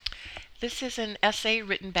This is an essay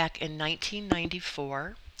written back in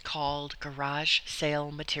 1994 called Garage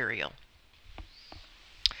Sale Material.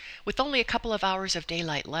 With only a couple of hours of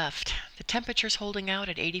daylight left, the temperature's holding out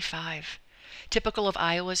at 85. Typical of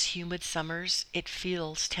Iowa's humid summers, it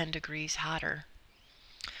feels 10 degrees hotter.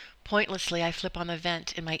 Pointlessly, I flip on the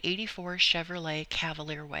vent in my '84 Chevrolet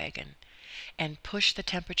Cavalier wagon and push the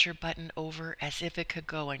temperature button over as if it could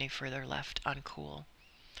go any further left uncool.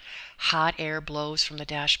 Hot air blows from the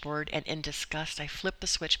dashboard, and in disgust, I flip the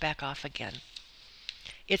switch back off again.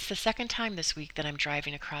 It's the second time this week that I'm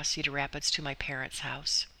driving across Cedar Rapids to my parents'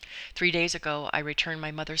 house. 3 days ago, I returned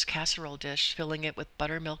my mother's casserole dish, filling it with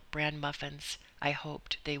buttermilk bran muffins I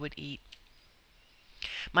hoped they would eat.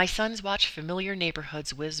 My sons watch familiar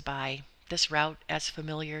neighborhoods whiz by, this route as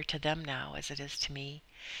familiar to them now as it is to me.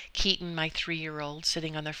 Keaton, my 3-year-old,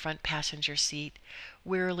 sitting on the front passenger seat,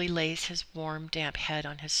 wearily lays his warm, damp head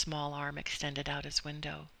on his small arm extended out his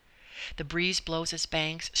window. The breeze blows his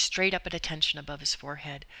bangs straight up at attention above his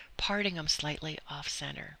forehead, parting them slightly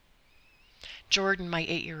off-center. Jordan, my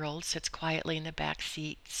 8-year-old, sits quietly in the back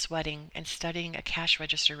seat, sweating and studying a cash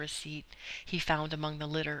register receipt he found among the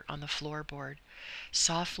litter on the floorboard.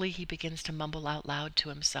 Softly, he begins to mumble out loud to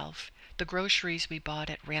himself the groceries we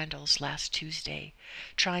bought at Randall's last Tuesday,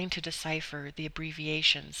 trying to decipher the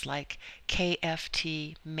abbreviations like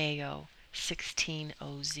KFT Mayo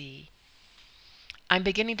 16OZ. I'm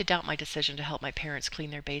beginning to doubt my decision to help my parents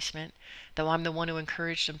clean their basement, though I'm the one who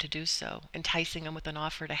encouraged them to do so, enticing them with an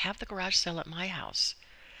offer to have the garage sale at my house.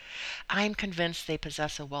 I'm convinced they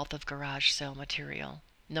possess a wealth of garage sale material,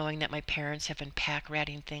 knowing that my parents have been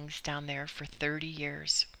pack-ratting things down there for 30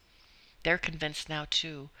 years. They're convinced now,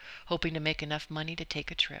 too, hoping to make enough money to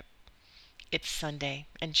take a trip. It's Sunday,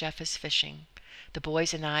 and Jeff is fishing. The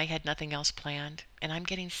boys and I had nothing else planned, and I'm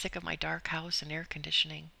getting sick of my dark house and air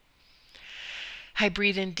conditioning. I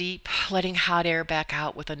breathe in deep, letting hot air back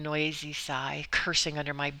out with a noisy sigh, cursing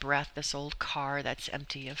under my breath this old car that's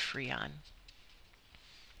empty of Freon.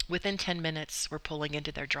 Within 10 minutes, we're pulling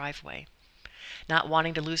into their driveway. Not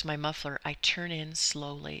wanting to lose my muffler, I turn in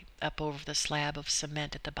slowly up over the slab of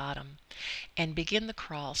cement at the bottom and begin the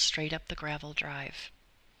crawl straight up the gravel drive.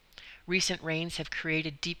 Recent rains have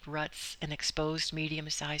created deep ruts and exposed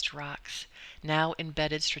medium-sized rocks, now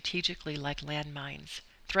embedded strategically like landmines,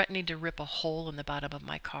 threatening to rip a hole in the bottom of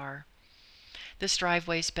my car. This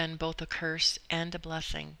driveway's been both a curse and a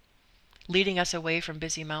blessing. Leading us away from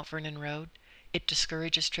busy Mount Vernon Road, it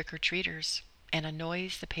discourages trick-or-treaters and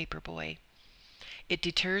annoys the paperboy. It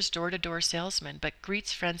deters door-to-door salesmen, but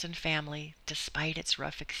greets friends and family despite its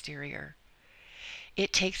rough exterior.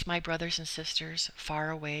 It takes my brothers and sisters far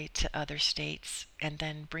away to other states and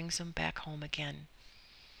then brings them back home again.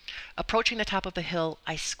 Approaching the top of the hill,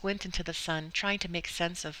 I squint into the sun, trying to make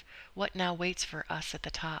sense of what now waits for us at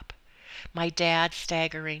the top. My dad,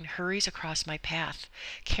 staggering, hurries across my path,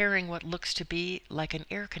 carrying what looks to be like an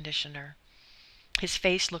air conditioner. His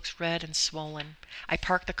face looks red and swollen. I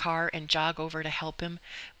park the car and jog over to help him,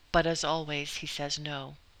 but as always, he says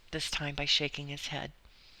no, this time by shaking his head.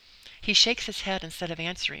 He shakes his head instead of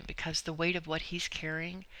answering because the weight of what he's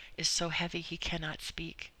carrying is so heavy he cannot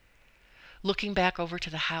speak. Looking back over to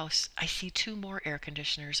the house, I see 2 more air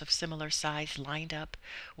conditioners of similar size lined up,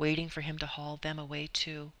 waiting for him to haul them away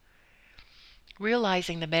too.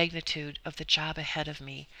 Realizing the magnitude of the job ahead of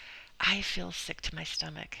me, I feel sick to my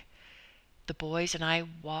stomach. The boys and I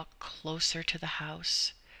walk closer to the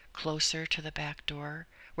house, closer to the back door,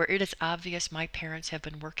 where it is obvious my parents have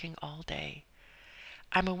been working all day.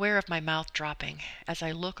 I'm aware of my mouth dropping as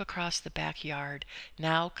I look across the backyard,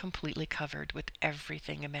 now completely covered with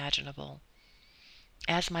everything imaginable.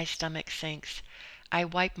 As my stomach sinks, I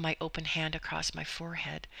wipe my open hand across my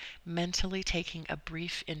forehead, mentally taking a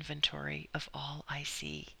brief inventory of all I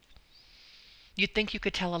see. You'd think you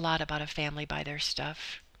could tell a lot about a family by their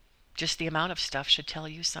stuff. Just the amount of stuff should tell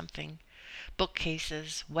you something.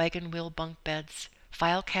 Bookcases, wagon wheel bunk beds,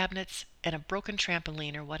 file cabinets, and a broken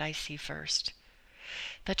trampoline are what I see first.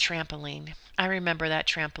 The trampoline. I remember that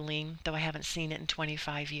trampoline, though I haven't seen it in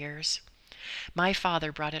 25 years. My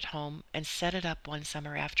father brought it home and set it up one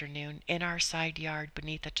summer afternoon in our side yard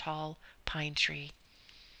beneath a tall pine tree.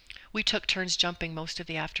 We took turns jumping most of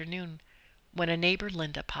the afternoon when a neighbor,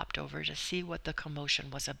 Linda, popped over to see what the commotion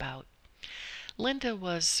was about. Linda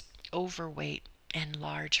was overweight and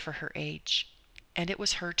large for her age, and it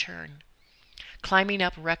was her turn. Climbing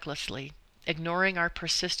up recklessly, ignoring our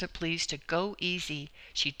persistent pleas to go easy,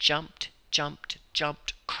 she jumped, jumped,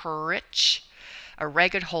 jumped, critch! A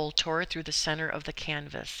ragged hole tore through the center of the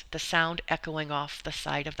canvas, the sound echoing off the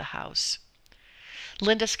side of the house.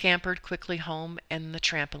 Linda scampered quickly home, and the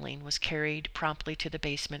trampoline was carried promptly to the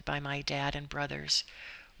basement by my dad and brothers,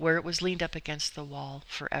 where it was leaned up against the wall,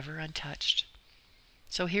 forever untouched.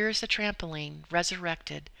 So here's the trampoline,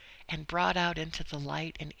 resurrected and brought out into the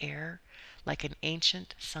light and air like an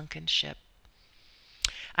ancient sunken ship.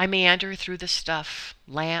 I meander through the stuff: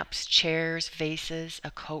 lamps, chairs, vases, a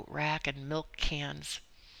coat rack, and milk cans.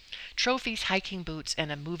 Trophies, hiking boots,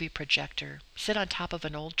 and a movie projector sit on top of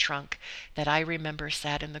an old trunk that I remember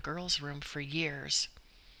sat in the girls' room for years.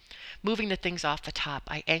 Moving the things off the top,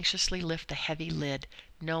 I anxiously lift the heavy lid,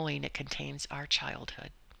 knowing it contains our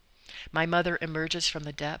childhood. My mother emerges from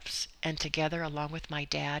the depths, and together, along with my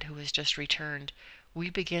dad, who has just returned, we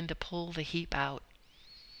begin to pull the heap out.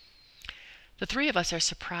 The three of us are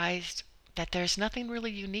surprised that there's nothing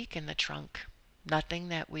really unique in the trunk, nothing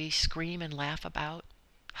that we scream and laugh about,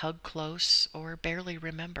 hug close, or barely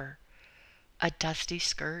remember. A dusty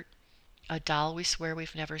skirt, a doll we swear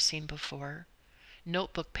we've never seen before,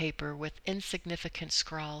 notebook paper with insignificant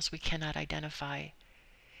scrawls we cannot identify,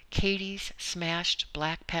 Katie's smashed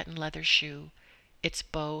black patent leather shoe, its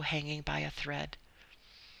bow hanging by a thread.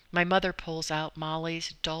 My mother pulls out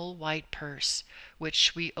Molly's dull white purse,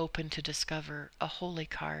 which we open to discover a holy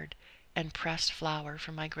card and pressed flower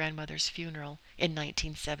from my grandmother's funeral in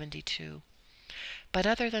 1972. But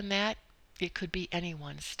other than that, it could be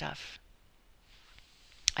anyone's stuff.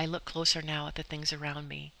 I look closer now at the things around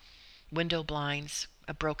me: window blinds,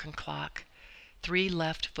 a broken clock, 3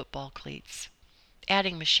 left football cleats,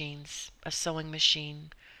 adding machines, a sewing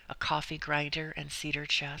machine, a coffee grinder, and cedar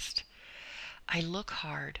chest. I look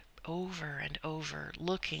hard, over and over,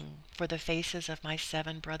 looking for the faces of my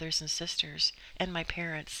 7 brothers and sisters and my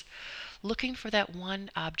parents, looking for that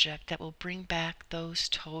one object that will bring back those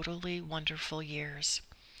totally wonderful years.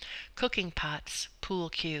 Cooking pots, pool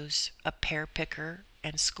cues, a pear picker,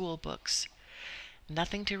 and school books.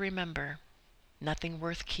 Nothing to remember, nothing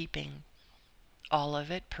worth keeping. All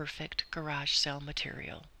of it perfect garage sale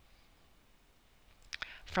material.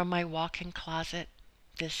 From my walk-in closet,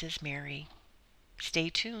 this is Mary.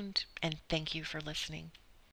 Stay tuned, and thank you for listening.